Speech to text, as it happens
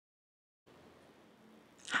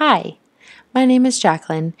Hi, my name is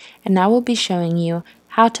Jacqueline, and I will be showing you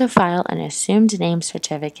how to file an assumed name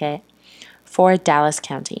certificate for Dallas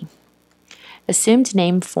County. Assumed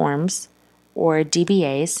name forms, or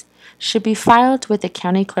DBAs, should be filed with the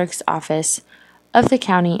county clerk's office of the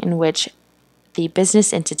county in which the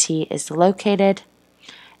business entity is located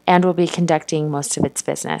and will be conducting most of its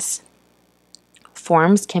business.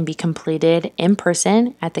 Forms can be completed in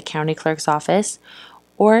person at the county clerk's office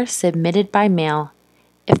or submitted by mail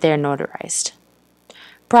if they are notarized.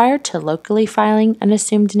 Prior to locally filing an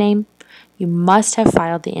assumed name, you must have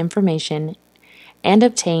filed the information and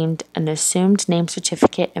obtained an assumed name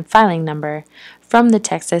certificate and filing number from the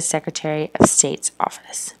Texas Secretary of State's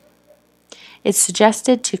office. It's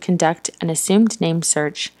suggested to conduct an assumed name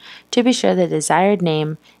search to be sure the desired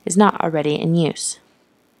name is not already in use.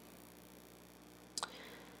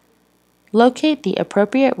 Locate the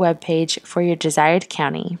appropriate web page for your desired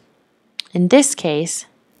county. In this case,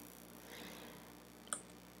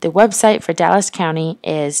 the website for Dallas County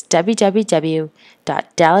is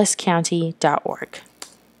www.dallascounty.org.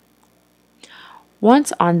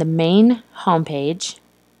 Once on the main homepage,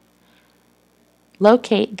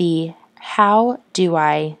 locate the How Do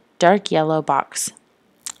I dark yellow box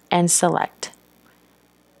and select.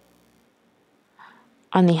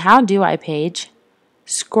 On the How Do I page,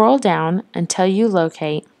 scroll down until you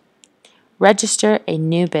locate Register a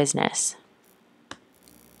New Business.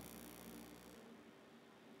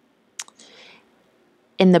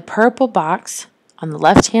 In the purple box on the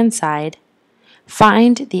left-hand side,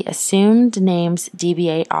 find the Assumed Names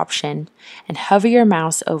DBA option and hover your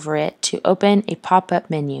mouse over it to open a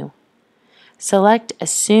pop-up menu. Select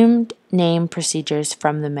Assumed Name Procedures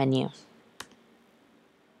from the menu.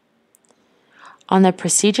 On the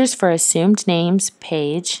Procedures for Assumed Names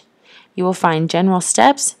page, you will find General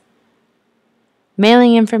Steps,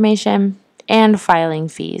 Mailing Information, and Filing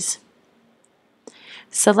Fees.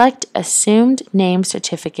 Select Assumed Name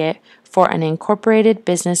Certificate for an incorporated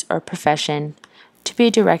business or profession to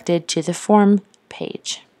be directed to the form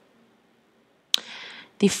page.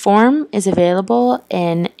 The form is available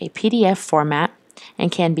in a PDF format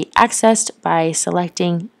and can be accessed by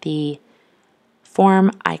selecting the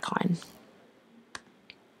form icon.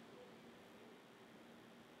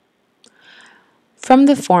 From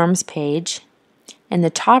the Forms page, in the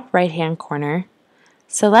top right-hand corner,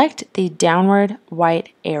 select the downward white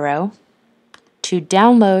arrow to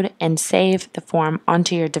download and save the form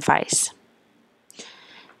onto your device.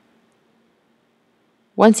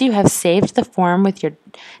 Once you have saved the form with your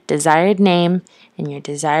desired name and your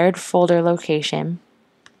desired folder location,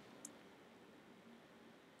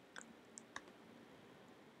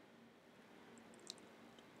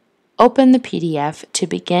 open the PDF to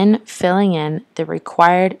begin filling in the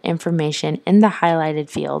required information in the highlighted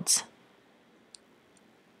fields.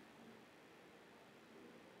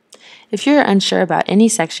 If you are unsure about any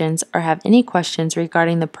sections or have any questions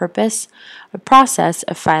regarding the purpose or process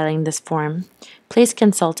of filing this form, please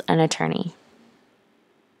consult an attorney.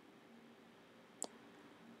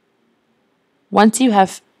 Once you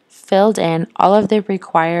have filled in all of the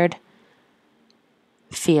required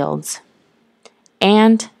fields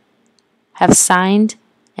and have signed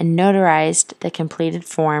and notarized the completed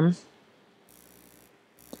form,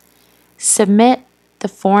 submit the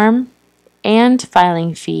form and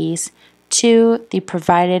filing fees to the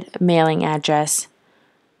provided mailing address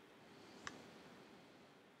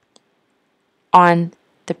on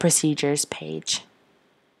the Procedures page.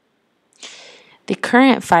 The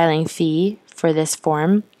current filing fee for this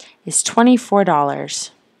form is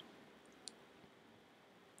 $24.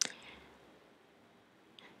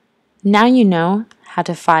 Now you know how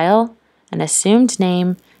to file an assumed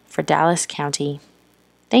name for Dallas County.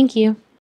 Thank you.